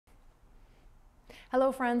Hello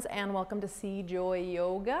friends, and welcome to CJoy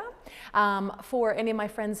Yoga. For any of my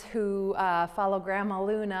friends who follow Grandma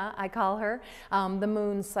Luna, I call her, the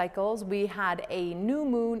moon cycles, we had a new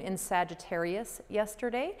moon in Sagittarius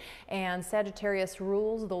yesterday, and Sagittarius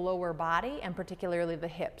rules the lower body and particularly the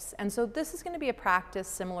hips. And so this is going to be a practice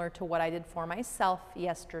similar to what I did for myself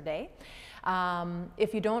yesterday.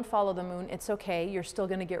 If you don't follow the moon, it's okay. You're still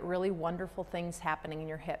going to get really wonderful things happening in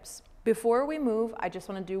your hips. Before we move, I just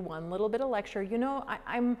want to do one little bit of lecture. You know,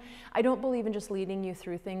 I don't believe in just leading you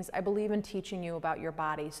through things. I believe in teaching you about your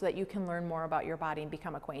body so that you can learn more about your body and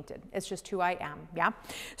become acquainted. It's just who I am, yeah?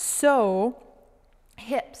 So,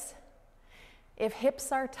 hips. If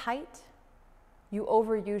hips are tight, you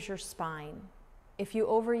overuse your spine. If you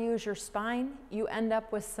overuse your spine, you end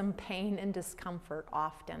up with some pain and discomfort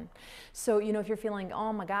often. So, you know, if you're feeling,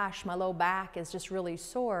 oh my gosh, my low back is just really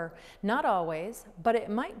sore, not always, but it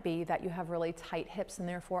might be that you have really tight hips and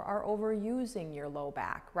therefore are overusing your low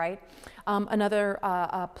back, right? Another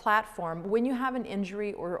platform, when you have an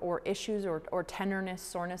injury or issues or tenderness,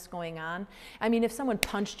 soreness going on, I mean, if someone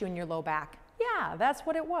punched you in your low back, yeah, that's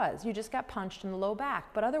what it was. You just got punched in the low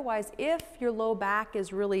back. But otherwise, if your low back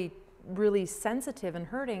is really sensitive and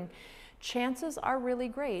hurting, chances are really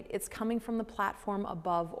great it's coming from the platform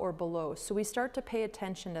above or below. So we start to pay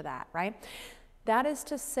attention to that, right? That is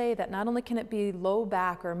to say that not only can it be low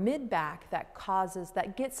back or mid back that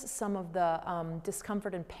gets some of the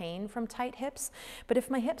discomfort and pain from tight hips, but if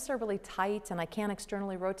my hips are really tight and I can't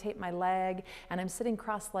externally rotate my leg and I'm sitting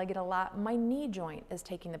cross-legged a lot, my knee joint is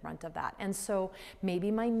taking the brunt of that. And so maybe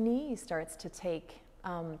my knee starts to take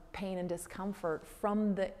pain and discomfort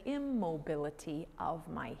from the immobility of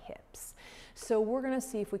my hips. So we're going to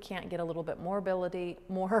see if we can't get a little bit more mobility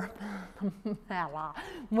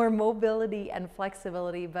and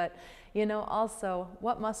flexibility, but you know, also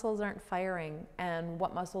what muscles aren't firing and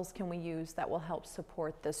what muscles can we use that will help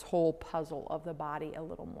support this whole puzzle of the body a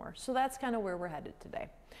little more. So that's kind of where we're headed today.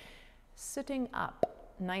 Sitting up.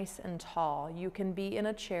 Nice and tall. You can be in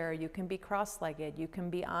a chair, you can be cross-legged, you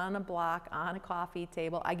can be on a block, on a coffee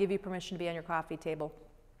table. I give you permission to be on your coffee table,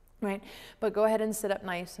 right? But go ahead and sit up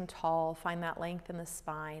nice and tall, find that length in the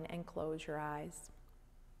spine and close your eyes.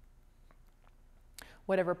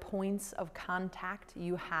 Whatever points of contact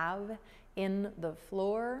you have in the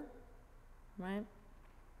floor, right?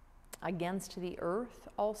 Against the earth,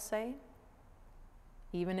 I'll say.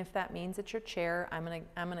 Even if that means it's your chair, I'm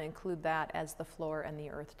gonna include that as the floor and the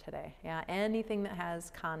earth today. Yeah, anything that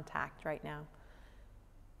has contact right now.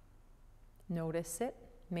 Notice it,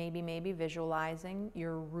 maybe visualizing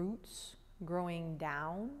your roots growing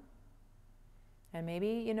down. And maybe,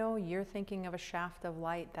 you know, you're thinking of a shaft of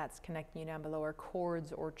light that's connecting you down below, or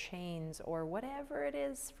cords or chains or whatever it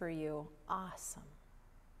is for you. Awesome.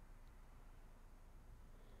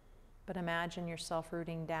 But imagine yourself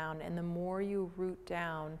rooting down, and the more you root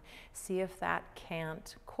down, see if that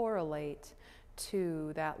can't correlate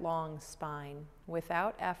to that long spine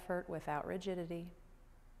without effort, without rigidity.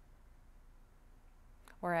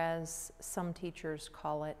 Or as some teachers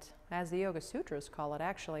call it, as the Yoga Sutras call it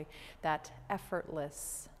actually, that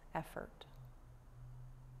effortless effort.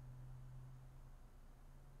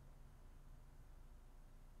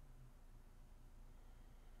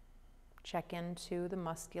 Check into the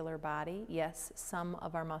muscular body. Yes, some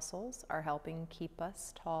of our muscles are helping keep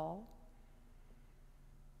us tall,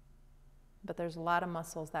 but there's a lot of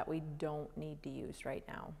muscles that we don't need to use right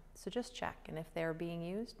now. So just check, and if they're being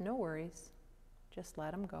used, no worries. Just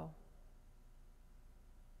let them go.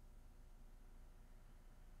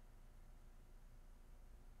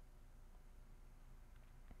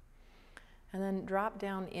 And then drop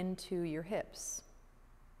down into your hips.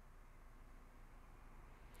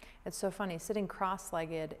 It's so funny, sitting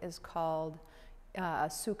cross-legged is called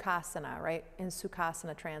Sukhasana, right? And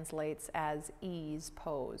Sukhasana translates as ease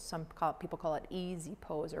pose. People call it easy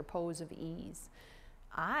pose or pose of ease.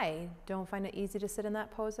 I don't find it easy to sit in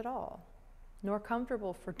that pose at all, nor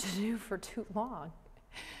comfortable to do for too long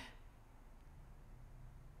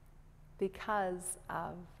because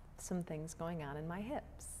of some things going on in my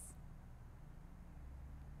hips.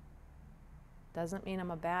 Doesn't mean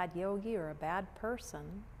I'm a bad yogi or a bad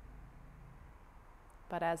person.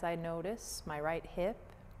 But as I notice, my right hip,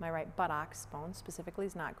 my right buttocks bone specifically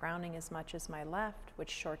is not grounding as much as my left, which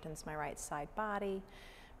shortens my right side body,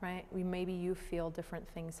 right? Maybe you feel different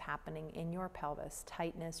things happening in your pelvis: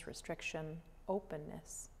 tightness, restriction,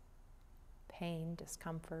 openness, pain,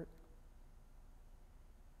 discomfort.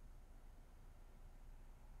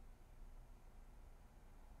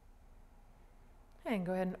 And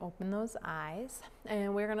go ahead and open those eyes.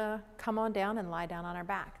 And we're gonna come on down and lie down on our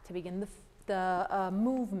back to begin the the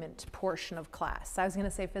movement portion of class. I was going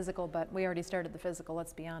to say physical, but we already started the physical,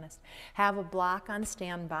 let's be honest. Have a block on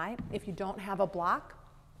standby. If you don't have a block,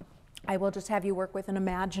 I will just have you work with an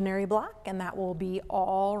imaginary block, and that will be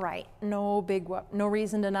all right. No big whoop. No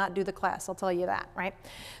reason to not do the class, I'll tell you that, right?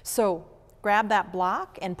 So grab that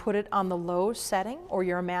block and put it on the low setting or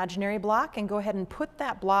your imaginary block, and go ahead and put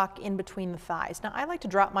that block in between the thighs. Now I like to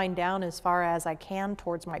drop mine down as far as I can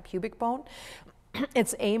towards my pubic bone.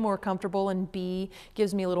 It's A, more comfortable, and B,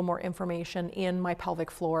 gives me a little more information in my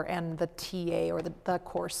pelvic floor and the TA, or the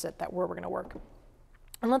corset that we're going to work.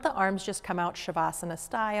 And let the arms just come out Shavasana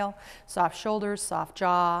style, soft shoulders, soft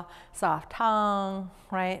jaw, soft tongue,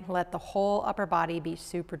 right? Let the whole upper body be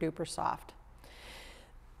super duper soft.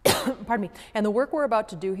 Pardon me. And the work we're about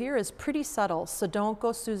to do here is pretty subtle, so don't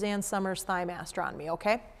go Suzanne Summers Thigh Master on me,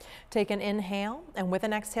 okay? Take an inhale, and with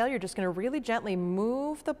an exhale, you're just going to really gently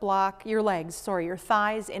move the block, your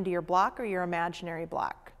thighs into your block or your imaginary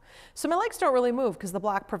block. So my legs don't really move because the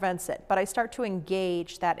block prevents it, but I start to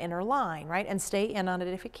engage that inner line, right? And stay in on it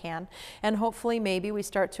if you can. And hopefully maybe we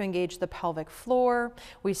start to engage the pelvic floor.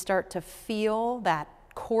 We start to feel that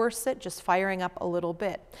corset just firing up a little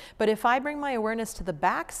bit. But if I bring my awareness to the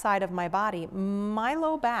back side of my body, my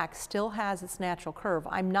low back still has its natural curve.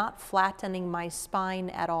 I'm not flattening my spine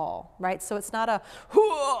at all, right? So it's not a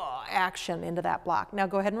action into that block. Now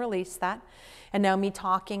go ahead and release that. And now me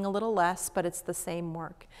talking a little less, but it's the same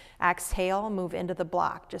work. Exhale, move into the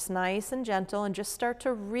block, just nice and gentle, and just start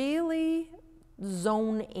to really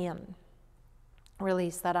zone in.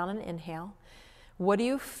 Release that on an inhale. What do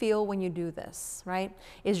you feel when you do this, right?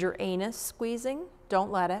 Is your anus squeezing?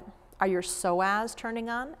 Don't let it. Are your psoas turning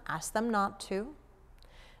on? Ask them not to.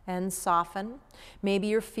 And soften. Maybe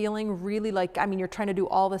you're feeling really like, you're trying to do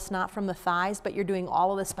all this not from the thighs, but you're doing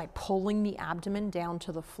all of this by pulling the abdomen down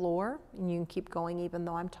to the floor. And you can keep going even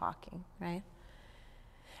though I'm talking, right?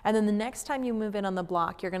 And then the next time you move in on the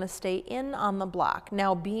block, you're going to stay in on the block.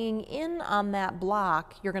 Now, being in on that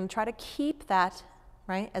block, you're going to try to keep that,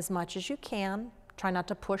 right, as much as you can. Try not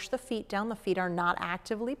to push the feet down. The feet are not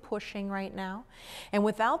actively pushing right now. And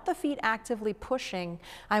without the feet actively pushing,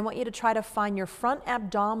 I want you to try to find your front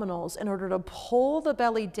abdominals in order to pull the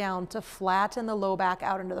belly down to flatten the low back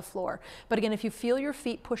out into the floor. But again, if you feel your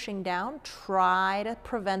feet pushing down, try to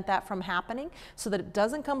prevent that from happening so that it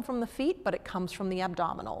doesn't come from the feet, but it comes from the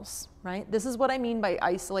abdominals, right? This is what I mean by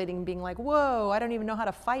isolating, being like, whoa, I don't even know how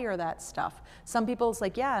to fire that stuff. Some people, it's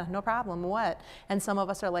like, yeah, no problem, what? And some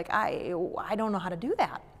of us are like, I don't know how to do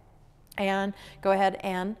that. And go ahead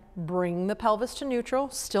and bring the pelvis to neutral,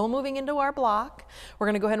 still moving into our block. We're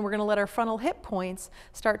going to go ahead and we're going to let our frontal hip points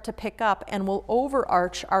start to pick up, and we'll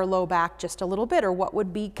overarch our low back just a little bit, or what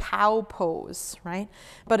would be cow pose, right?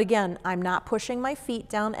 But again, I'm not pushing my feet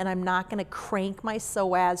down, and I'm not going to crank my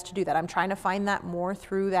psoas to do that. I'm trying to find that more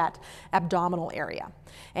through that abdominal area.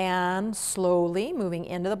 And slowly moving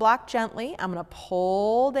into the block gently, I'm going to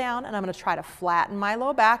pull down, and I'm going to try to flatten my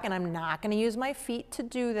low back, and I'm not going to use my feet to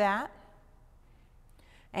do that.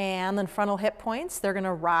 And then frontal hip points, they're going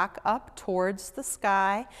to rock up towards the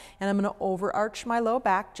sky, and I'm going to overarch my low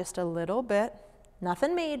back just a little bit.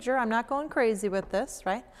 Nothing major. I'm not going crazy with this,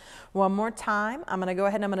 right? One more time. I'm going to go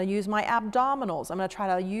ahead and I'm going to use my abdominals. I'm going to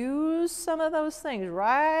try to use some of those things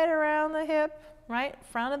right around the hip, right,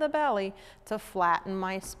 front of the belly, to flatten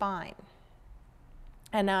my spine.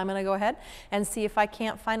 And now I'm going to go ahead and see if I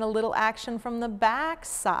can't find a little action from the back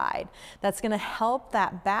side. That's going to help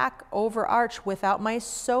that back overarch without my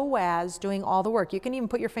psoas doing all the work. You can even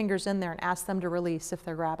put your fingers in there and ask them to release if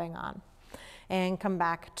they're grabbing on. And come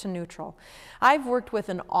back to neutral. I've worked with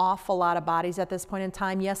an awful lot of bodies at this point in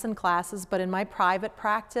time, yes, in classes, but in my private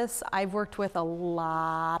practice, I've worked with a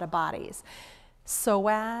lot of bodies.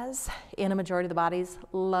 Psoas, in a majority of the bodies,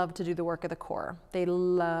 love to do the work of the core. They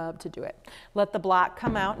love to do it. Let the block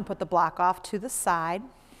come out and put the block off to the side,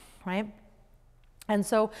 right? And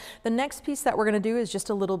so the next piece that we're going to do is just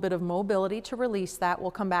a little bit of mobility to release that.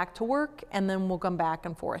 We'll come back to work, and then we'll come back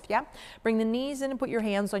and forth, yeah? Bring the knees in and put your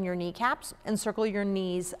hands on your kneecaps and circle your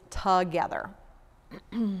knees together.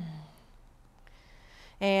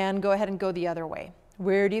 And go ahead and go the other way.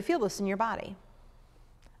 Where do you feel this in your body?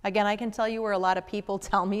 Again, I can tell you where a lot of people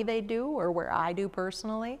tell me they do, or where I do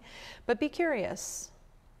personally, but be curious.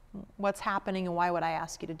 What's happening, and why would I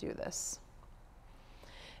ask you to do this?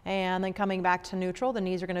 And then coming back to neutral, the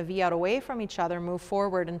knees are going to V out away from each other, move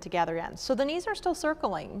forward and together again. So the knees are still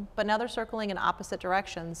circling, but now they're circling in opposite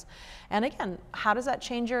directions. And again, how does that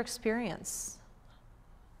change your experience?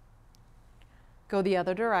 Go the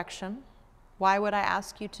other direction. Why would I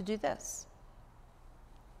ask you to do this?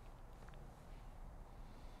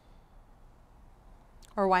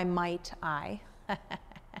 Or why might I?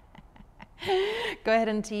 Go ahead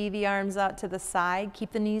and tee the arms out to the side.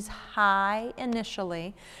 Keep the knees high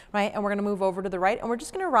initially, right? And we're gonna move over to the right, and we're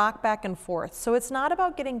just gonna rock back and forth. So it's not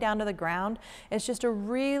about getting down to the ground. It's just a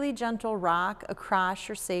really gentle rock across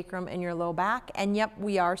your sacrum and your low back. And yep,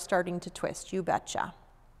 we are starting to twist, you betcha.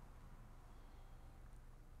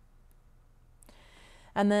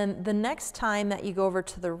 And then the next time that you go over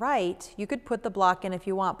to the right, you could put the block in if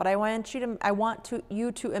you want, but I want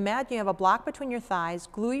you to imagine you have a block between your thighs,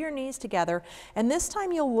 glue your knees together, and this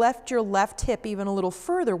time you'll lift your left hip even a little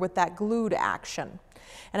further with that glued action.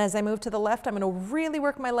 And as I move to the left, I'm going to really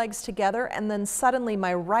work my legs together, and then suddenly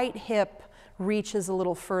my right hip reaches a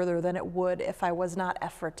little further than it would if I was not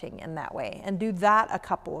efforting in that way. And do that a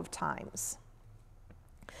couple of times.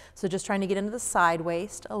 So just trying to get into the side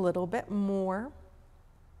waist a little bit more.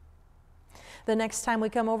 The next time we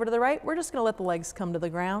come over to the right, we're just going to let the legs come to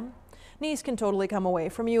the ground. Knees can totally come away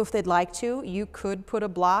from you if they'd like to. You could put a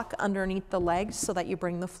block underneath the legs so that you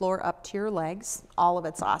bring the floor up to your legs. All of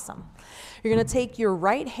it's awesome. You're going to take your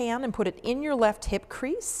right hand and put it in your left hip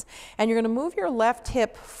crease, and you're going to move your left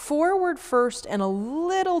hip forward first and a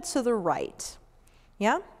little to the right.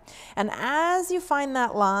 Yeah? And as you find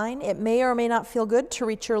that line, it may or may not feel good to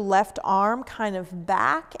reach your left arm kind of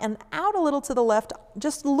back and out a little to the left,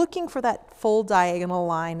 just looking for that full diagonal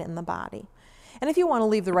line in the body. And if you want to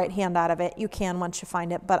leave the right hand out of it, you can once you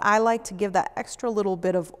find it, but I like to give that extra little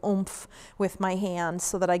bit of oomph with my hand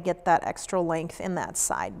so that I get that extra length in that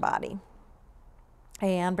side body.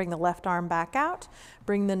 And bring the left arm back out,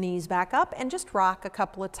 bring the knees back up, and just rock a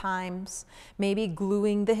couple of times, maybe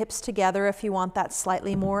gluing the hips together if you want that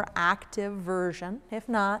slightly more active version. If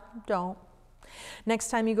not, don't. Next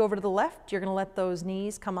time you go over to the left, you're going to let those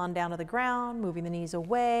knees come on down to the ground, moving the knees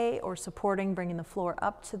away or supporting, bringing the floor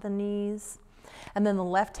up to the knees. And then the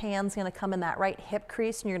left hand's going to come in that right hip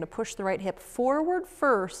crease, and you're going to push the right hip forward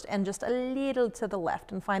first and just a little to the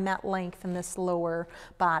left and find that length in this lower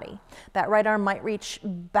body. That right arm might reach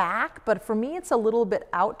back, but for me it's a little bit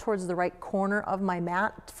out towards the right corner of my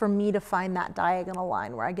mat for me to find that diagonal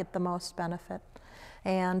line where I get the most benefit.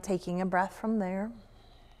 And taking a breath from there.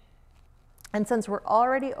 And since we're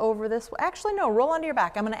already over this, actually no, roll onto your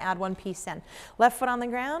back. I'm going to add one piece in. Left foot on the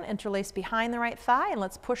ground, interlace behind the right thigh, and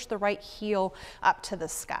let's push the right heel up to the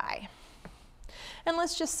sky. And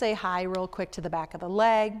let's just say hi real quick to the back of the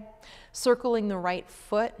leg, circling the right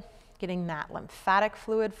foot, getting that lymphatic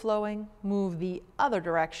fluid flowing, move the other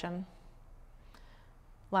direction.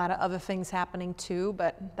 A lot of other things happening too,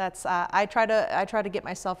 but that's I try to get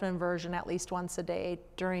myself an inversion at least once a day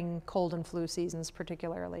during cold and flu seasons,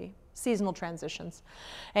 particularly seasonal transitions.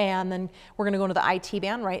 And then we're going to go into the IT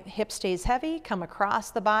band. Right hip stays heavy, come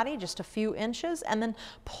across the body just a few inches, and then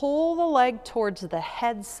pull the leg towards the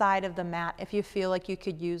head side of the mat if you feel like you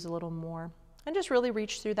could use a little more, and just really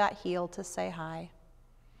reach through that heel to say hi.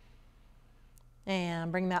 And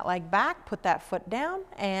bring that leg back, put that foot down,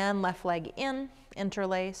 and left leg in,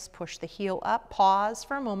 interlace, push the heel up, pause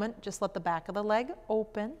for a moment, just let the back of the leg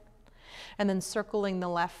open, and then circling the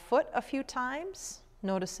left foot a few times,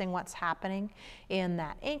 noticing what's happening in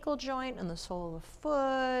that ankle joint and the sole of the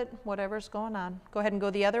foot, whatever's going on. Go ahead and go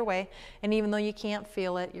the other way, and even though you can't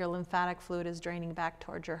feel it, your lymphatic fluid is draining back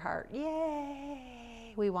towards your heart.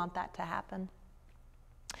 Yay! We want that to happen.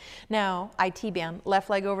 Now, IT band, left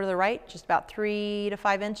leg over to the right, just about 3 to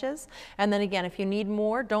 5 inches. And then again, if you need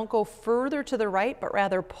more, don't go further to the right, but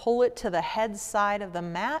rather pull it to the head side of the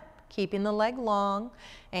mat, keeping the leg long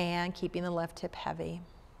and keeping the left hip heavy.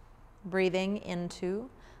 Breathing into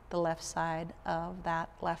the left side of that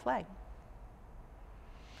left leg.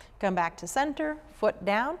 Come back to center, foot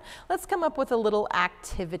down. Let's come up with a little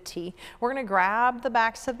activity. We're going to grab the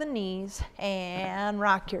backs of the knees and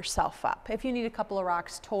rock yourself up. If you need a couple of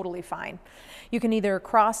rocks, totally fine. You can either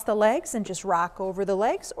cross the legs and just rock over the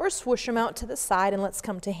legs, or swoosh them out to the side, and let's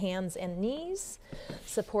come to hands and knees,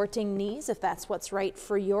 supporting knees if that's what's right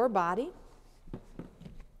for your body.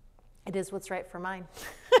 It is what's right for mine.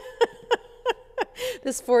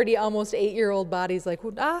 This 40, almost 8-year-old body's like,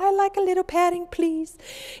 well, I like a little padding, please.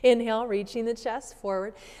 Inhale, reaching the chest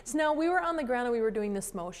forward. So now we were on the ground and we were doing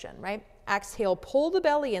this motion, right? Exhale, pull the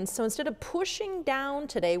belly in. So instead of pushing down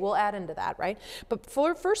today, we'll add into that, right? But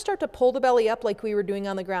first start to pull the belly up like we were doing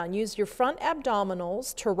on the ground. Use your front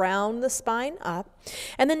abdominals to round the spine up.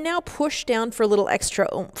 And then now push down for a little extra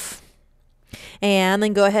oomph. And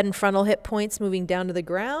then go ahead and frontal hip points moving down to the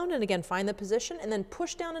ground, and again find the position and then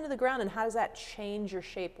push down into the ground. And how does that change your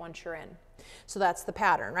shape once you're in? So that's the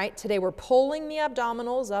pattern, right? Today we're pulling the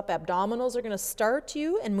abdominals up. Abdominals are going to start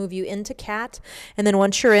you and move you into cat, and then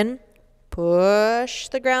once you're in, Push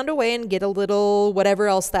the ground away and get a little whatever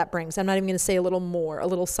else that brings. I'm not even going to say a little more, a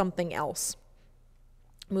little something else.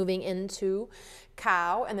 Moving into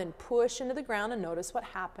cow, and then push into the ground and notice what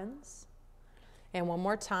happens. And one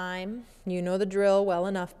more time. You know the drill well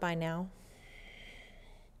enough by now.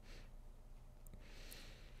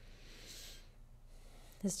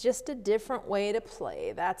 It's just a different way to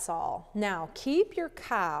play, that's all. Now, keep your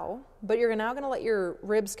cow, but you're now going to let your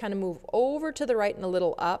ribs kind of move over to the right and a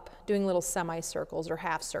little up, doing little semicircles or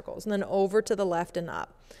half circles, and then over to the left and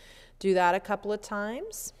up. Do that a couple of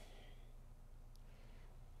times.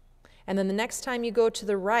 And then the next time you go to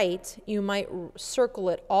the right, you might circle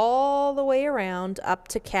it all the way around, up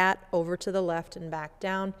to cat, over to the left and back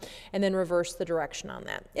down, and then reverse the direction on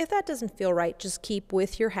that. If that doesn't feel right, just keep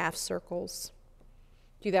with your half circles.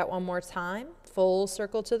 Do that one more time, full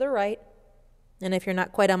circle to the right. And if you're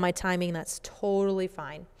not quite on my timing, that's totally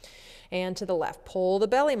fine. And to the left, pull the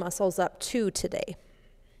belly muscles up 2 today.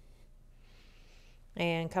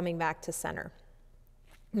 And coming back to center.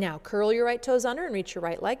 Now, curl your right toes under and reach your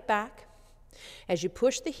right leg back. As you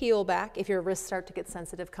push the heel back, if your wrists start to get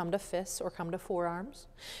sensitive, come to fists or come to forearms,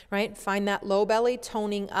 right? Find that low belly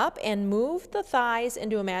toning up and move the thighs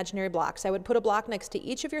into imaginary blocks. I would put a block next to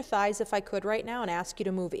each of your thighs if I could right now and ask you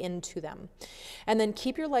to move into them. And then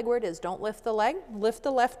keep your leg where it is. Don't lift the leg. Lift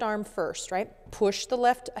the left arm first, right? Push the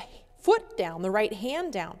left foot down, the right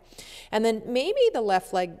hand down. And then maybe the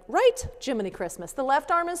left leg, right, Jiminy Christmas. The left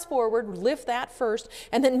arm is forward, lift that first,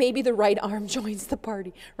 and then maybe the right arm joins the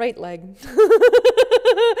party. Right leg.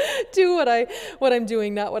 Do what I'm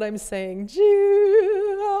doing, not what I'm saying.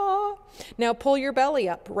 Now pull your belly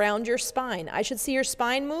up, round your spine. I should see your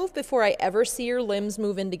spine move before I ever see your limbs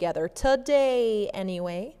move in together. Today,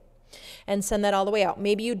 anyway. And send that all the way out.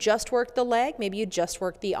 Maybe you just work the leg, maybe you just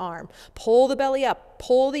work the arm. Pull the belly up,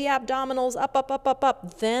 pull the abdominals up, up, up, up,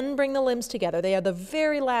 up, then bring the limbs together. They are the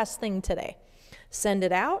very last thing today. Send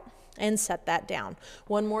it out and set that down.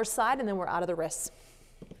 One more side and then we're out of the wrists.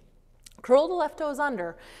 Curl the left toes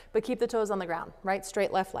under, but keep the toes on the ground, right?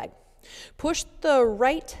 Straight left leg. Push the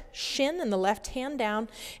right shin and the left hand down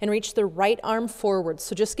and reach the right arm forward.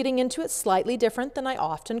 So just getting into it slightly different than I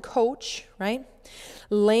often coach, right?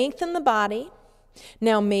 Lengthen the body.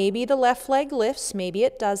 Now maybe the left leg lifts, maybe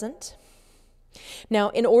it doesn't. Now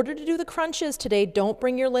in order to do the crunches today, don't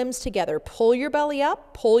bring your limbs together. Pull your belly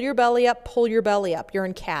up, pull your belly up, pull your belly up. You're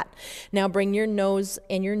in cat. Now bring your nose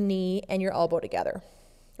and your knee and your elbow together.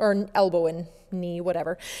 Or elbow and knee,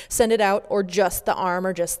 whatever. Send it out, or just the arm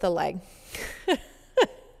or just the leg.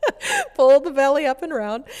 Pull the belly up and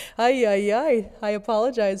round. Ay, ay, ay. I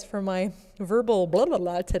apologize for my verbal blah, blah,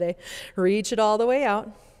 blah today. Reach it all the way out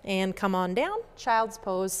and come on down. Child's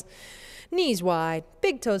pose. Knees wide,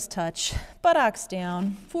 big toes touch, buttocks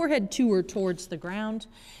down, forehead to or towards the ground.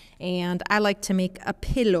 And I like to make a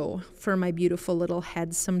pillow for my beautiful little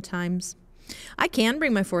head sometimes. I can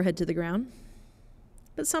bring my forehead to the ground,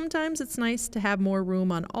 but sometimes it's nice to have more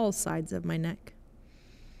room on all sides of my neck.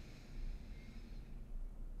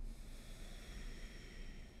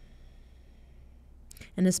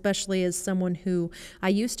 And especially as someone who, I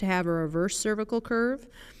used to have a reverse cervical curve,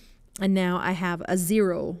 and now I have a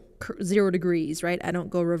 0 degrees, right? I don't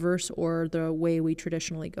go reverse or the way we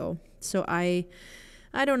traditionally go. So I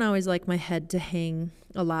don't always like my head to hang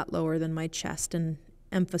a lot lower than my chest and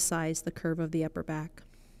emphasize the curve of the upper back.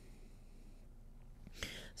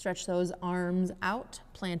 Stretch those arms out,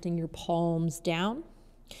 planting your palms down.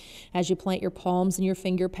 As you plant your palms and your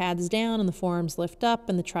finger pads down and the forearms lift up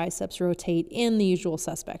and the triceps rotate in, the usual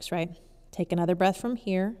suspects, right? Take another breath from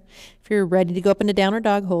here. If you're ready to go up into downward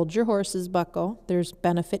dog, hold your horse's buckle. There's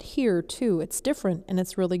benefit here too. It's different and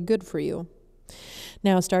it's really good for you.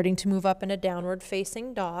 Now starting to move up into downward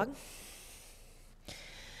facing dog.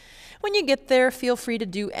 When you get there, feel free to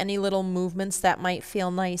do any little movements that might feel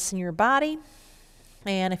nice in your body.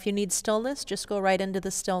 And if you need stillness, just go right into the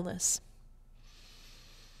stillness.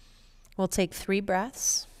 We'll take 3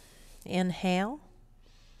 breaths. Inhale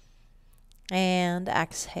and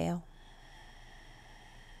exhale.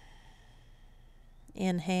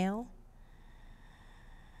 Inhale.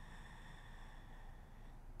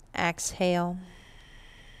 Exhale.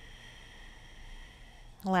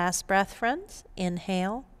 Last breath, friends.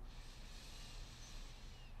 Inhale.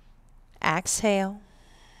 Exhale.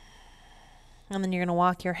 And then you're going to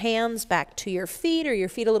walk your hands back to your feet, or your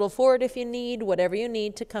feet a little forward if you need, whatever you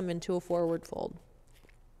need to come into a forward fold.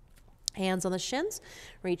 Hands on the shins,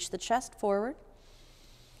 reach the chest forward.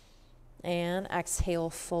 And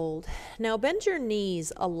exhale, fold. Now bend your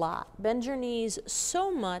knees a lot. Bend your knees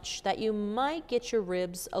so much that you might get your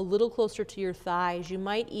ribs a little closer to your thighs. You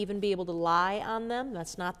might even be able to lie on them.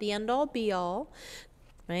 That's not the end all be all,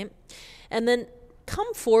 right? And then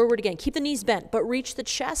come forward again. Keep the knees bent, but reach the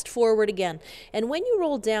chest forward again. And when you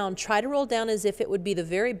roll down, try to roll down as if it would be the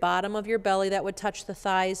very bottom of your belly that would touch the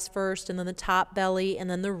thighs first, and then the top belly, and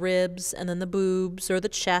then the ribs, and then the boobs or the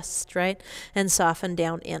chest, right? And soften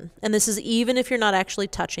down in. And this is even if you're not actually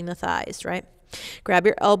touching the thighs, right? Grab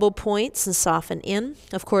your elbow points and soften in.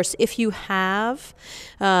 Of course, if you have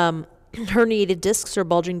herniated discs or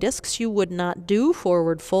bulging discs, you would not do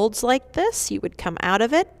forward folds like this. You would come out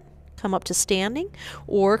of it, come up to standing,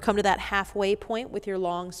 or come to that halfway point with your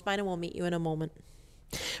long spine, and we'll meet you in a moment.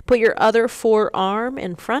 Put your other forearm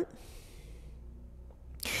in front.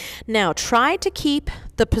 Now try to keep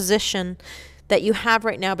the position that you have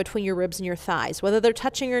right now between your ribs and your thighs, whether they're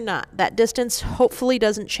touching or not. That distance hopefully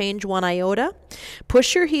doesn't change one iota.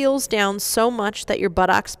 Push your heels down so much that your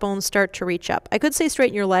buttocks bones start to reach up. I could say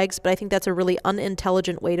straighten your legs, but I think that's a really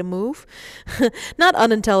unintelligent way to move. Not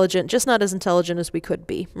unintelligent, just not as intelligent as we could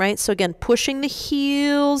be, right? So again, pushing the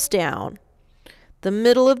heels down, the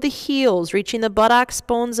middle of the heels, reaching the buttocks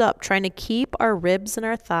bones up, trying to keep our ribs and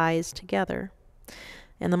our thighs together.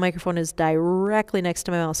 And the microphone is directly next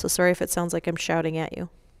to my mouth, so sorry if it sounds like I'm shouting at you.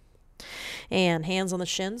 And hands on the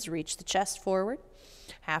shins, reach the chest forward.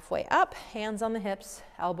 Halfway up, hands on the hips,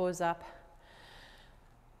 elbows up.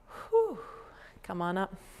 Whew. Come on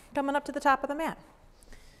up. Coming up to the top of the mat.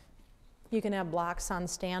 You can have blocks on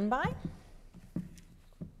standby.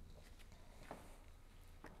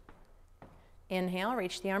 Inhale,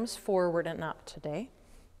 reach the arms forward and up today.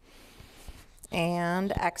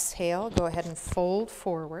 And exhale, go ahead and fold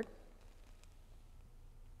forward.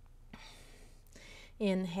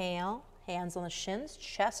 Inhale, hands on the shins,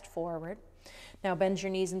 chest forward. Now bend your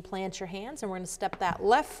knees and plant your hands, and we're going to step that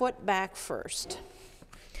left foot back first.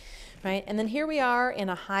 Right? And then here we are in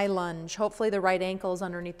a high lunge. Hopefully the right ankle is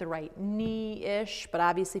underneath the right knee-ish, but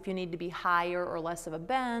obviously if you need to be higher or less of a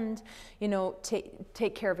bend, you know,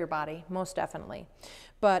 take care of your body, most definitely.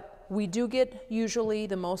 But we do get usually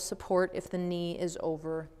the most support if the knee is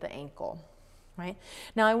over the ankle, right?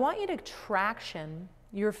 Now I want you to traction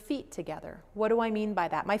your feet together. What do I mean by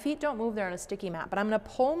that? My feet don't move, they're on a sticky mat, but I'm gonna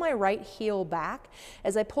pull my right heel back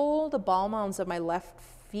as I pull the ball mounds of my left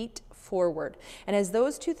feet forward. And as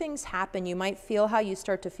those two things happen, you might feel how you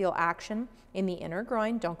start to feel action in the inner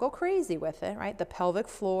groin. Don't go crazy with it, right? The pelvic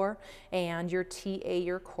floor and your TA,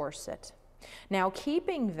 your corset. Now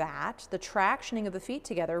keeping that, the tractioning of the feet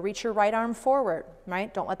together, reach your right arm forward,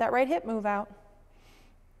 right? Don't let that right hip move out.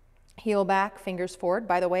 Heel back, fingers forward.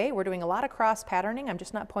 By the way, we're doing a lot of cross patterning. I'm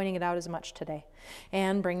just not pointing it out as much today.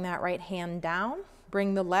 And bring that right hand down.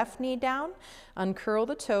 Bring the left knee down. Uncurl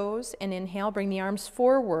the toes and inhale. Bring the arms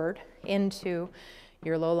forward into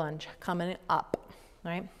your low lunge. Coming up,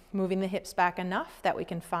 right? Moving the hips back enough that we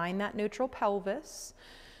can find that neutral pelvis.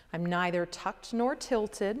 I'm neither tucked nor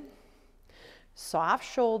tilted. Soft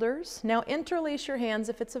shoulders. Now interlace your hands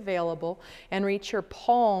if it's available and reach your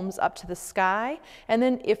palms up to the sky. And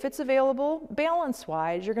then if it's available,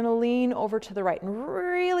 balance-wise, you're going to lean over to the right and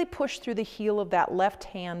really push through the heel of that left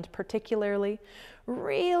hand particularly.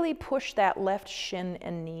 Really push that left shin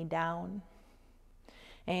and knee down.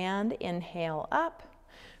 And inhale up.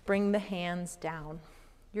 Bring the hands down.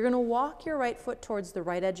 You're going to walk your right foot towards the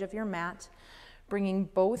right edge of your mat, bringing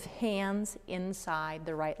both hands inside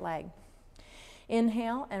the right leg.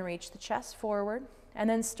 Inhale and reach the chest forward, and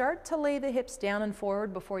then start to lay the hips down and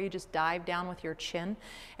forward before you just dive down with your chin,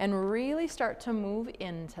 and really start to move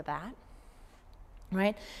into that,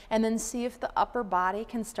 right? And then see if the upper body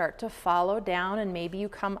can start to follow down, and maybe you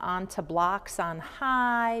come onto blocks on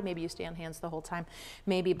high, maybe you stay on hands the whole time,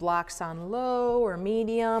 maybe blocks on low or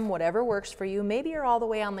medium, whatever works for you. Maybe you're all the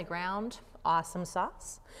way on the ground, awesome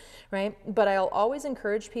sauce. Right? But I'll always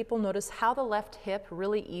encourage people, notice how the left hip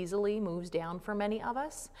really easily moves down for many of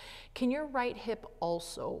us. Can your right hip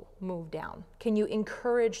also move down? Can you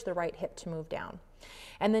encourage the right hip to move down?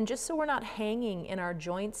 And then just so we're not hanging in our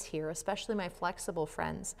joints here, especially my flexible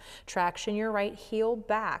friends, traction your right heel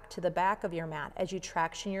back to the back of your mat as you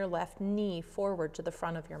traction your left knee forward to the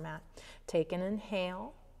front of your mat. Take an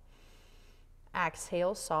inhale,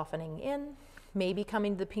 exhale, softening in. Maybe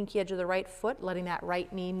coming to the pinky edge of the right foot, letting that right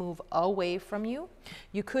knee move away from you.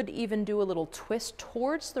 You could even do a little twist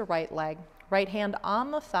towards the right leg, right hand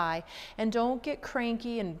on the thigh, and don't get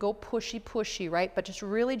cranky and go pushy, right? But just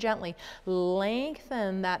really gently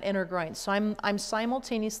lengthen that inner groin. So I'm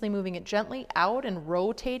simultaneously moving it gently out and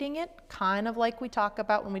rotating it, kind of like we talk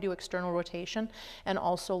about when we do external rotation, and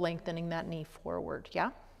also lengthening that knee forward,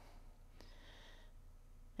 yeah?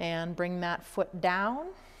 And bring that foot down.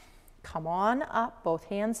 Come on up, both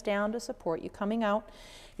hands down to support you coming out.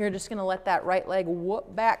 You're just gonna let that right leg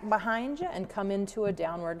whoop back behind you and come into a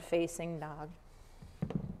downward facing dog.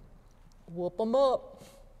 Whoop them up.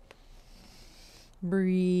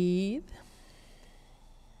 Breathe.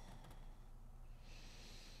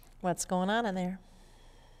 What's going on in there?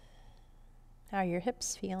 How are your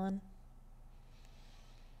hips feeling?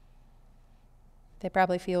 They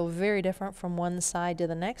probably feel very different from one side to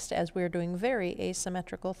the next as we're doing very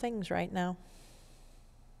asymmetrical things right now.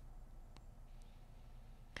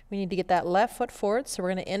 We need to get that left foot forward, so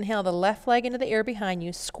we're going to inhale the left leg into the air behind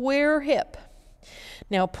you, square hip.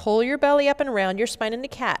 Now pull your belly up and round your spine into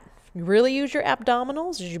cat. Really use your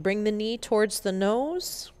abdominals as you bring the knee towards the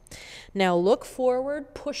nose. Now look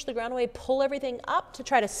forward, push the ground away, pull everything up to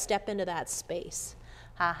try to step into that space.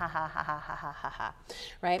 Ha, ha, ha, ha, ha, ha, ha, ha, ha,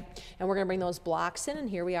 right? And we're going to bring those blocks in, and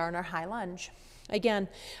here we are in our high lunge. Again,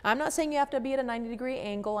 I'm not saying you have to be at a 90-degree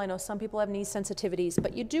angle. I know some people have knee sensitivities,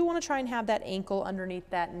 but you do want to try and have that ankle underneath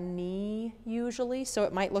that knee usually, so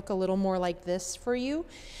it might look a little more like this for you,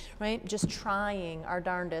 right? Just trying our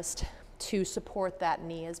darndest to support that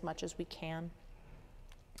knee as much as we can.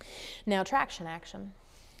 Now traction action.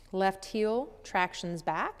 Left heel, tractions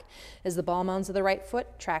back. As the ball mounds of the right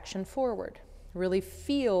foot, traction forward. Really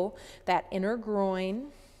feel that inner groin,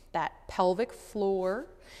 that pelvic floor,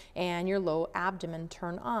 and your low abdomen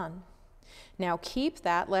turn on. Now keep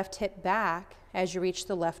that left hip back as you reach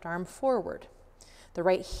the left arm forward. The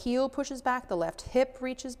right heel pushes back, the left hip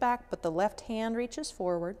reaches back, but the left hand reaches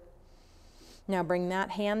forward. Now bring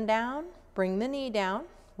that hand down, bring the knee down.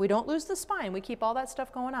 We don't lose the spine, we keep all that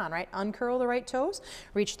stuff going on, right? Uncurl the right toes,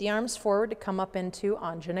 reach the arms forward to come up into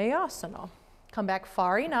Anjaneyasana. Come back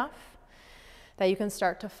far enough that you can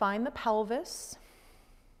start to find the pelvis.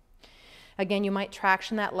 Again, you might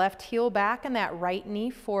traction that left heel back and that right knee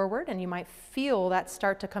forward, and you might feel that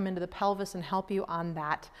start to come into the pelvis and help you on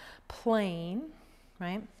that plane,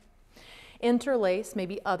 right? Interlace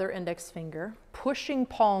maybe other index finger, pushing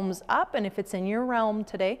palms up, and if it's in your realm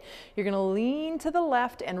today, you're going to lean to the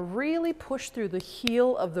left and really push through the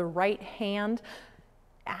heel of the right hand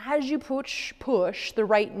as you push the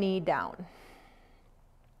right knee down.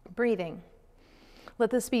 Breathing. Let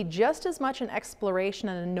this be just as much an exploration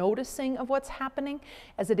and a noticing of what's happening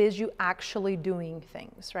as it is you actually doing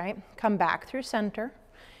things, right? Come back through center,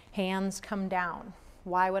 hands come down.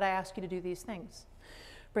 Why would I ask you to do these things?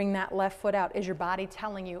 Bring that left foot out. Is your body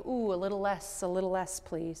telling you, ooh, a little less,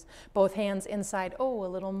 please? Both hands inside, oh, a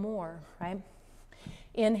little more, right?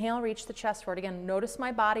 Inhale, reach the chest forward. Again, notice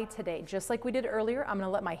my body today. Just like we did earlier, I'm going to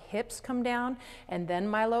let my hips come down, and then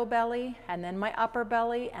my low belly, and then my upper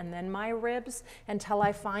belly, and then my ribs, until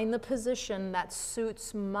I find the position that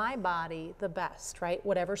suits my body the best, right?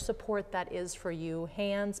 Whatever support that is for you.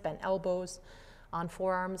 Hands, bent elbows, on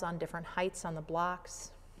forearms, on different heights on the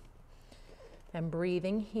blocks. And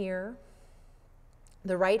breathing here.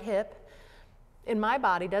 The right hip, in my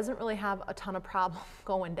body, doesn't really have a ton of problem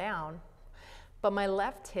going down. But my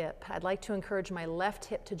left hip, I'd like to encourage my left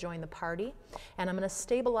hip to join the party, and I'm going to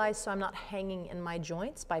stabilize so I'm not hanging in my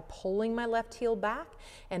joints by pulling my left heel back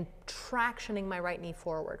and tractioning my right knee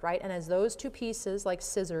forward, right? And as those two pieces, like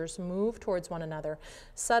scissors, move towards one another,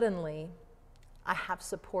 suddenly I have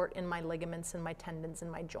support in my ligaments and my tendons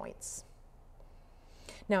and my joints.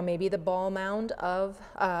 Now maybe the ball mound of,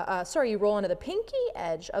 you roll onto the pinky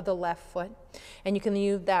edge of the left foot, and you can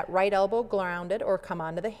leave that right elbow grounded or come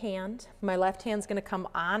onto the hand. My left hand's going to come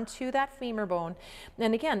onto that femur bone,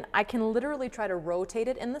 and again, I can literally try to rotate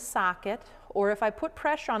it in the socket, or if I put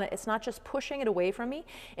pressure on it, it's not just pushing it away from me,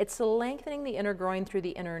 it's lengthening the inner groin through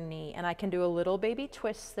the inner knee, and I can do a little baby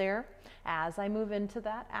twist there as I move into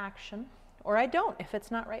that action, or I don't if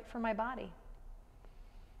it's not right for my body.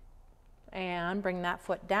 And bring that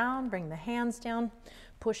foot down, bring the hands down,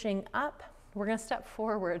 pushing up. We're going to step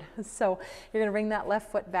forward. So you're going to bring that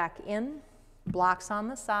left foot back in, blocks on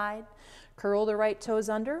the side, curl the right toes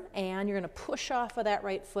under, and you're going to push off of that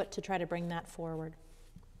right foot to try to bring that forward.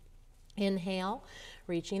 Inhale,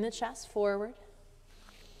 reaching the chest forward.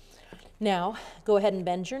 Now, go ahead and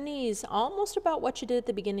bend your knees almost about what you did at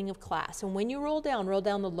the beginning of class. And when you roll down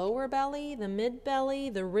the lower belly, the mid belly,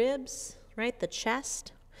 the ribs, right, the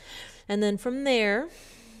chest. And then from there,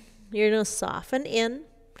 you're going to soften in.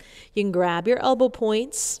 You can grab your elbow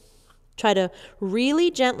points, Try to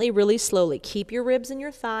really gently, really slowly keep your ribs and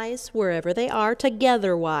your thighs wherever they are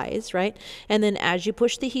together-wise, right? And then as you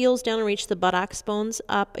push the heels down and reach the buttocks bones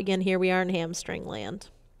up, again, here we are in hamstring land.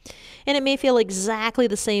 And it may feel exactly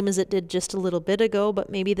the same as it did just a little bit ago, but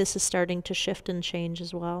maybe this is starting to shift and change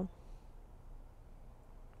as well.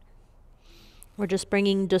 We're just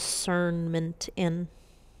bringing discernment in.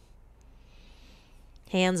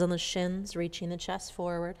 Hands on the shins, reaching the chest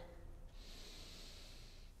forward.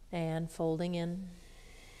 And folding in.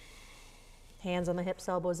 Hands on the hips,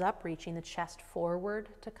 elbows up, reaching the chest forward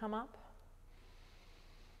to come up.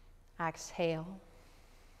 Exhale.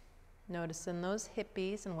 Noticing those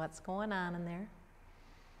hippies and what's going on in there.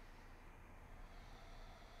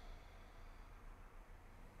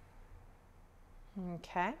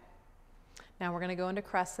 Okay. Now we're going to go into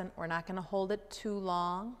crescent. We're not going to hold it too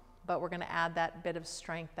long, but we're going to add that bit of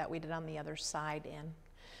strength that we did on the other side in.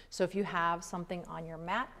 So if you have something on your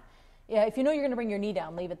mat, yeah, if you know you're going to bring your knee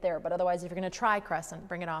down, leave it there. But otherwise, if you're going to try crescent,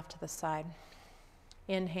 bring it off to the side.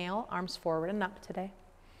 Inhale, arms forward and up today.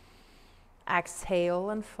 Exhale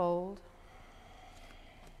and fold.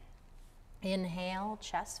 Inhale,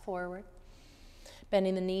 chest forward.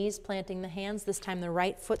 Bending the knees, planting the hands. This time the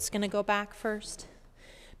right foot's going to go back first.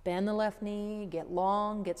 Bend the left knee, get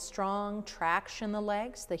long, get strong, traction the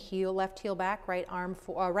legs, the heel, left heel back, right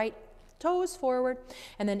toes forward,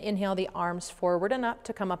 and then inhale the arms forward and up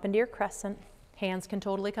to come up into your crescent. Hands can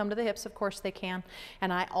totally come to the hips, of course they can.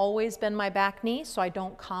 And I always bend my back knee so I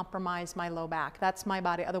don't compromise my low back. That's my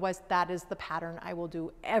body. Otherwise, that is the pattern I will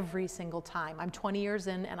do every single time. I'm 20 years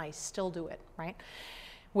in and I still do it, right?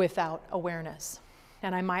 Without awareness.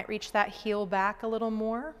 And I might reach that heel back a little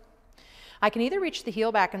more. I can either reach the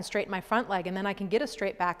heel back and straighten my front leg, and then I can get a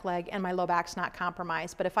straight back leg and my low back's not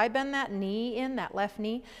compromised. But if I bend that knee in, that left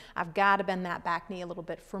knee, I've got to bend that back knee a little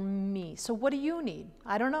bit for me. So what do you need?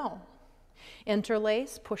 I don't know.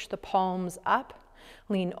 Interlace, push the palms up,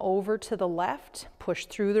 lean over to the left, push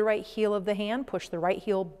through the right heel of the hand, push the right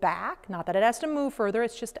heel back. Not that it has to move further,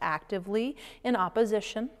 it's just actively in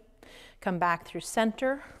opposition. Come back through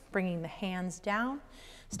center, bringing the hands down.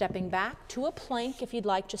 Stepping back to a plank if you'd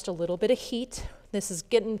like just a little bit of heat. This is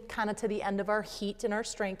getting kind of to the end of our heat and our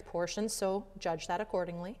strength portion, so judge that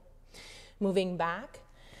accordingly. Moving back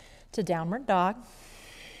to downward dog.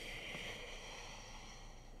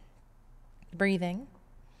 Breathing.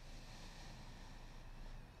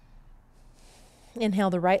 Inhale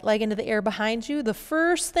the right leg into the air behind you. The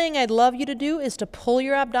first thing I'd love you to do is to pull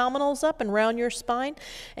your abdominals up and round your spine,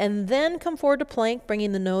 and then come forward to plank,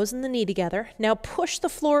 bringing the nose and the knee together. Now push the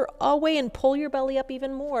floor away and pull your belly up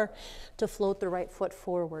even more to float the right foot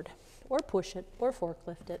forward, or push it, or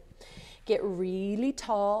forklift it. Get really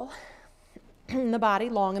tall in the body,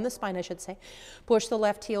 long in the spine, I should say. Push the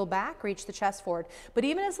left heel back, reach the chest forward. But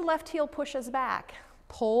even as the left heel pushes back,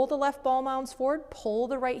 pull the left ball mounds forward, pull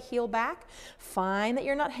the right heel back. Find that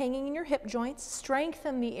you're not hanging in your hip joints.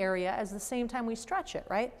 Strengthen the area as the same time we stretch it,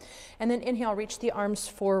 right? And then inhale, reach the arms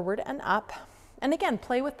forward and up. And again,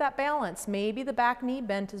 play with that balance. Maybe the back knee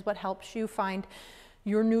bent is what helps you find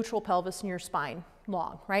your neutral pelvis and your spine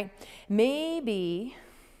long, right? Maybe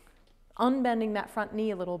unbending that front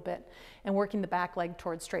knee a little bit and working the back leg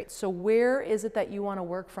towards straight. So where is it that you want to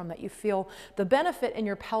work from, that you feel the benefit in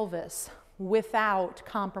your pelvis without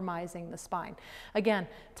compromising the spine? Again,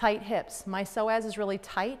 tight hips. My psoas is really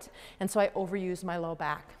tight, and so I overuse my low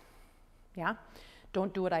back. Yeah?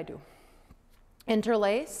 Don't do what I do.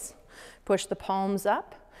 Interlace, push the palms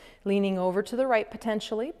up, leaning over to the right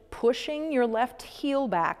potentially, pushing your left heel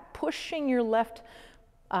back, pushing your left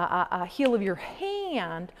heel of your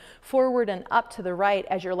hand forward and up to the right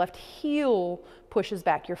as your left heel pushes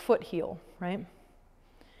back, your foot heel, right?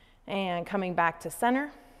 And coming back to center,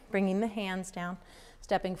 bringing the hands down,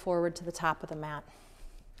 stepping forward to the top of the mat.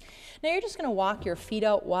 Now you're just going to walk your feet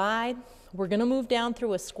out wide. We're going to move down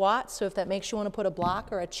through a squat, so if that makes you want to put a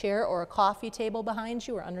block or a chair or a coffee table behind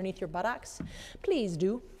you or underneath your buttocks, please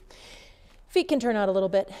do. Feet can turn out a little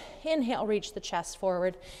bit. Inhale, reach the chest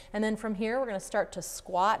forward. And then from here, we're going to start to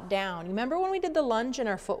squat down. You remember when we did the lunge and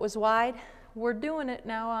our foot was wide? We're doing it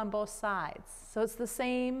now on both sides. So it's the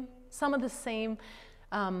same, some of the same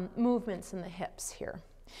movements in the hips here.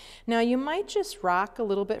 Now you might just rock a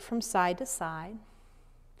little bit from side to side.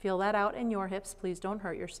 Feel that out in your hips. Please don't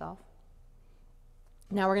hurt yourself.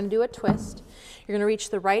 Now we're going to do a twist. You're going to reach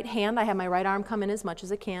the right hand. I have my right arm come in as much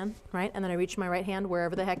as it can, right? And then I reach my right hand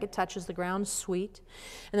wherever the heck it touches the ground. Sweet.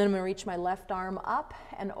 And then I'm going to reach my left arm up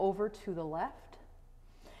and over to the left.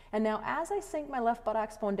 And now as I sink my left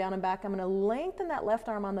buttocks bone down and back, I'm going to lengthen that left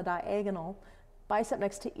arm on the diagonal, bicep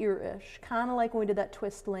next to ear-ish, kind of like when we did that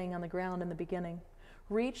twist laying on the ground in the beginning.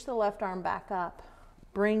 Reach the left arm back up.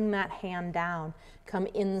 Bring that hand down. Come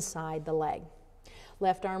inside the leg.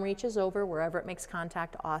 Left arm reaches over wherever it makes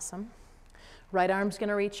contact. Awesome. Right arm's going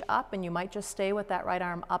to reach up, and you might just stay with that right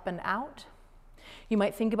arm up and out. You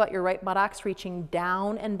might think about your right buttocks reaching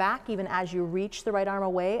down and back even as you reach the right arm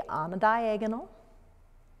away on a diagonal.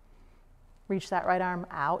 Reach that right arm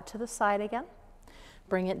out to the side again.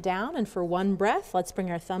 Bring it down, and for one breath, let's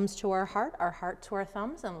bring our thumbs to our heart to our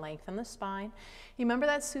thumbs, and lengthen the spine. You remember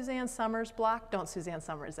that Suzanne Summers block? Don't Suzanne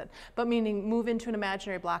Summers it, but meaning move into an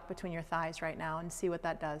imaginary block between your thighs right now and see what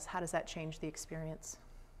that does. How does that change the experience?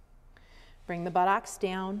 Bring the buttocks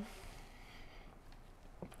down.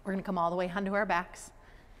 We're going to come all the way onto our backs.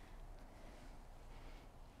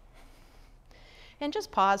 And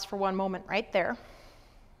just pause for one moment right there.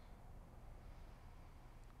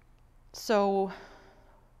 So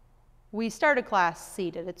we started class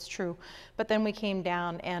seated, it's true, but then we came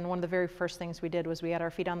down, and one of the very first things we did was we had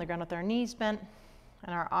our feet on the ground with our knees bent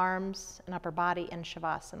and our arms and upper body in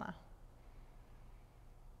Shavasana.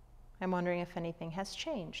 I'm wondering if anything has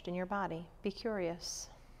changed in your body. Be curious.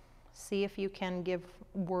 See if you can give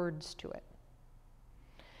words to it.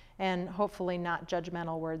 And hopefully not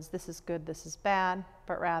judgmental words, this is good, this is bad,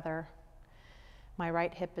 but rather, my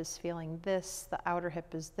right hip is feeling this, the outer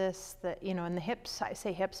hip is this, and the hips, I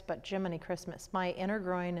say hips, but Jiminy Christmas, my inner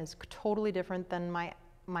groin is totally different than my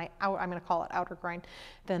out, I'm going to call it outer groin,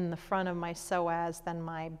 than the front of my psoas, than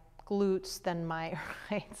my glutes, than my,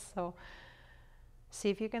 right? So see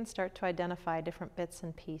if you can start to identify different bits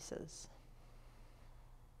and pieces.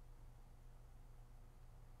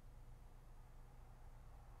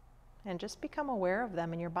 And just become aware of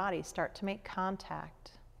them in your body. Start to make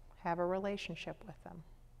contact. Have a relationship with them.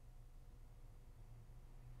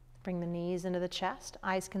 Bring the knees into the chest.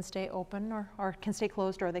 Eyes can stay open or can stay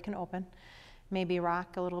closed, or they can open. Maybe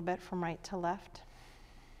rock a little bit from right to left.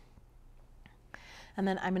 And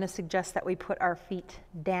then I'm going to suggest that we put our feet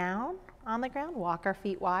down on the ground, walk our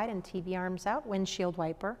feet wide and TV arms out, windshield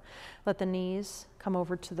wiper. Let the knees come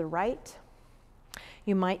over to the right.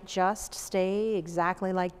 You might just stay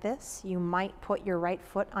exactly like this. You might put your right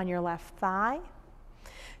foot on your left thigh.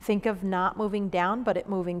 Think of not moving down, but it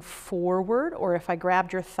moving forward, or if I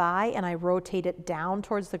grabbed your thigh and I rotate it down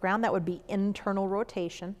towards the ground, that would be internal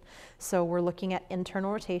rotation. So we're looking at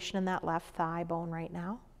internal rotation in that left thigh bone right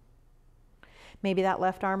now. Maybe that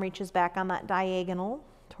left arm reaches back on that diagonal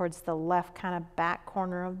towards the left kind of back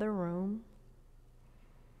corner of the room.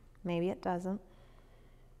 Maybe it doesn't.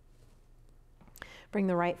 Bring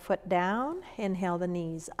the right foot down, inhale the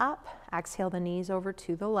knees up, exhale the knees over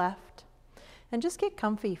to the left, and just get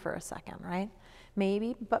comfy for a second, right?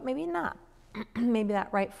 Maybe, but maybe not. Maybe that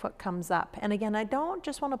right foot comes up. And again, I don't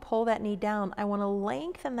just want to pull that knee down. I want to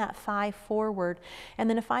lengthen that thigh forward. And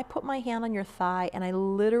then if I put my hand on your thigh and I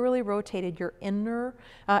literally rotated your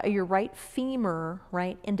your right femur,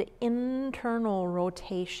 right, into internal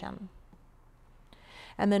rotation.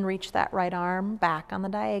 And then reach that right arm back on the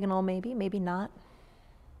diagonal, maybe, maybe not.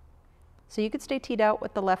 So you could stay teed out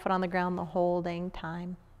with the left foot on the ground the whole dang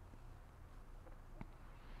time.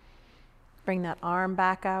 Bring that arm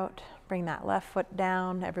back out, bring that left foot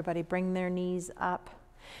down. Everybody bring their knees up.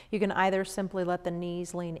 You can either simply let the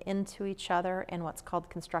knees lean into each other in what's called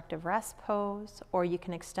constructive rest pose, or you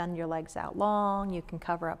can extend your legs out long. You can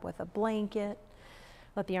cover up with a blanket.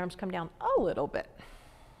 Let the arms come down a little bit.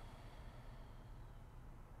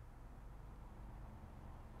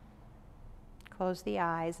 Close the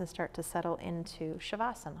eyes and start to settle into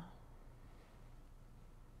Shavasana.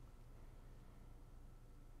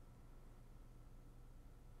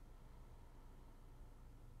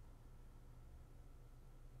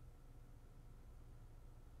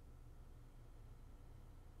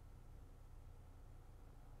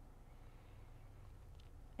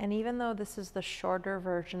 And even though this is the shorter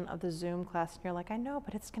version of the Zoom class, and you're like, I know,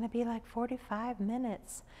 but it's going to be like 45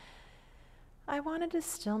 minutes. I wanted to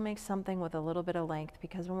still make something with a little bit of length,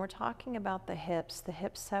 because when we're talking about the hips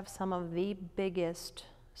have some of the biggest,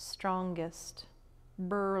 strongest,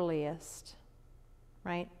 burliest,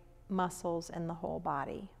 right, muscles in the whole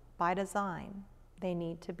body. By design, they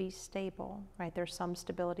need to be stable, right? There's some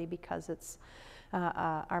stability because it's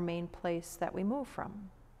our main place that we move from.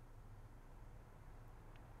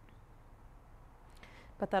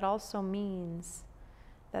 But that also means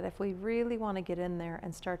that if we really want to get in there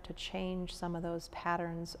and start to change some of those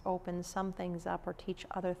patterns, open some things up, or teach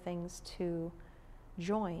other things to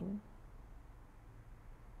join,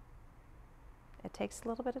 it takes a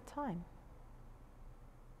little bit of time.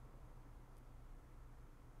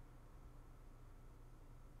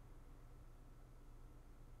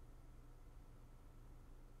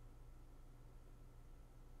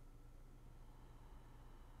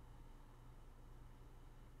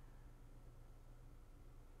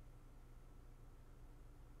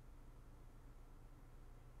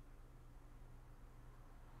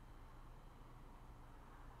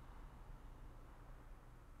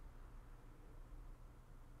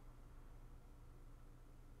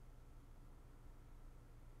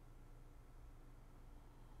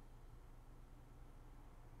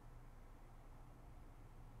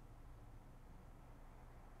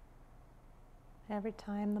 Every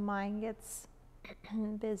time the mind gets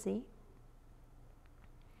busy,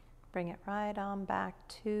 bring it right on back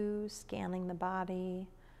to scanning the body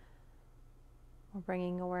or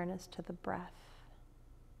bringing awareness to the breath.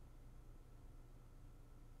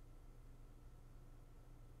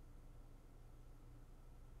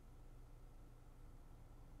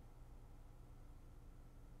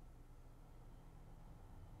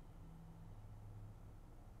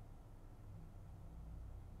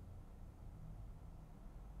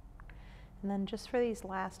 And then just for these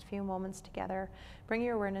last few moments together, bring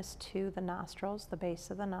your awareness to the nostrils, the base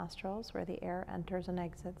of the nostrils, where the air enters and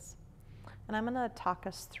exits. And I'm going to talk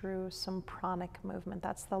us through some pranic movement.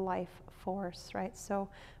 That's the life force, right? So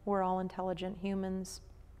we're all intelligent humans.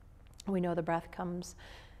 We know the breath comes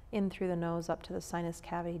in through the nose, up to the sinus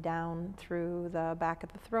cavity, down through the back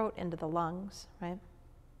of the throat, into the lungs, right?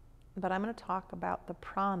 But I'm going to talk about the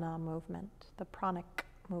prana movement, the pranic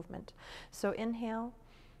movement. So inhale.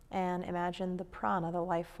 And imagine the prana, the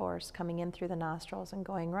life force, coming in through the nostrils and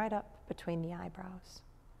going right up between the eyebrows.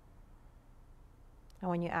 And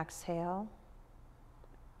when you exhale,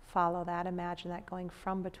 follow that. Imagine that going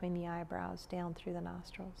from between the eyebrows down through the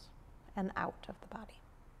nostrils and out of the body.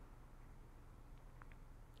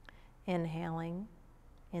 Inhaling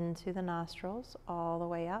into the nostrils all the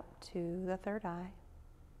way up to the third eye.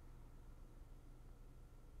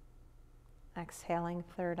 Exhaling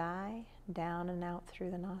third eye, down and out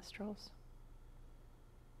through the nostrils.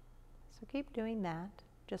 So keep doing that,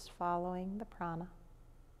 just following the prana.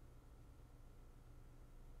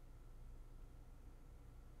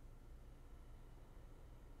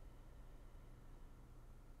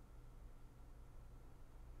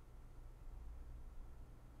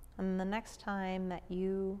 And the next time that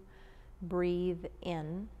you breathe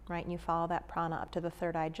in, right, and you follow that prana up to the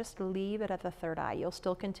third eye, just leave it at the third eye. You'll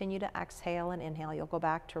still continue to exhale and inhale. You'll go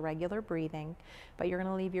back to regular breathing, but you're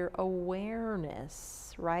going to leave your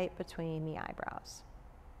awareness right between the eyebrows.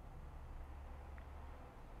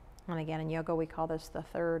 And again, in yoga, we call this the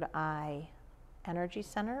third eye energy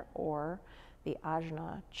center, or the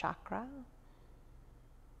Ajna chakra.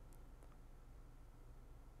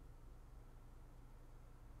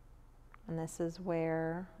 And this is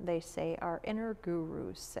where they say our inner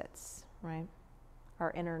guru sits, right?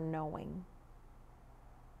 Our inner knowing.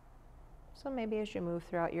 So maybe as you move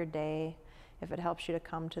throughout your day, if it helps you to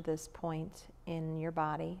come to this point in your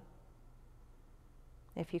body,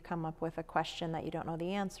 if you come up with a question that you don't know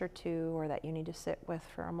the answer to, or that you need to sit with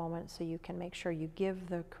for a moment so you can make sure you give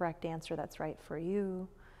the correct answer that's right for you,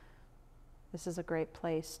 this is a great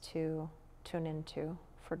place to tune into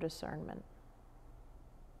for discernment.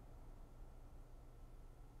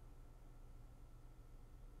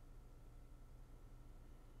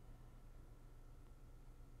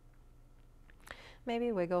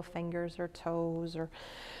 Maybe wiggle fingers or toes, or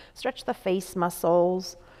stretch the face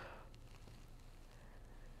muscles.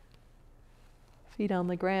 Feet on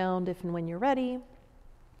the ground if and when you're ready.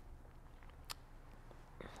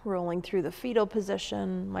 Rolling through the fetal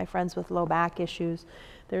position. My friends with low back issues,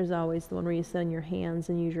 there's always the one where you sit on your hands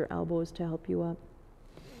and use your elbows to help you up.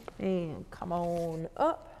 And come on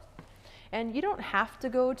up. And you don't have to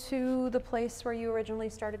go to the place where you originally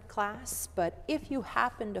started class, but if you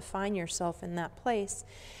happen to find yourself in that place,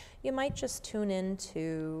 you might just tune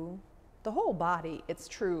into the whole body. It's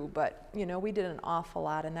true, but you know, we did an awful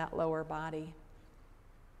lot in that lower body.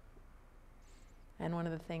 And one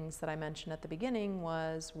of the things that I mentioned at the beginning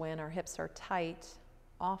was when our hips are tight,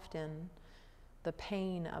 often the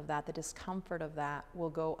pain of that, the discomfort of that will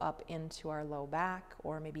go up into our low back,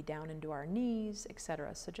 or maybe down into our knees,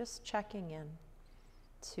 etc. So just checking in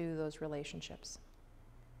to those relationships.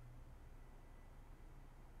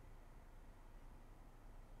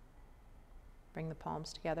 Bring the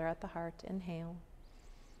palms together at the heart. Inhale.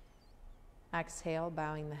 Exhale,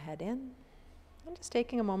 bowing the head in. And just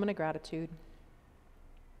taking a moment of gratitude.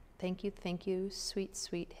 Thank you, sweet,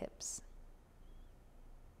 sweet hips.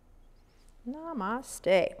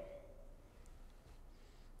 Namaste.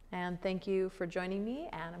 And thank you for joining me,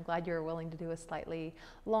 and I'm glad you're willing to do a slightly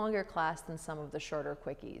longer class than some of the shorter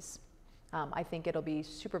quickies. I think it'll be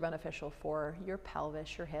super beneficial for your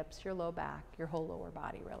pelvis, your hips, your low back, your whole lower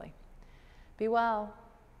body, really. Be well.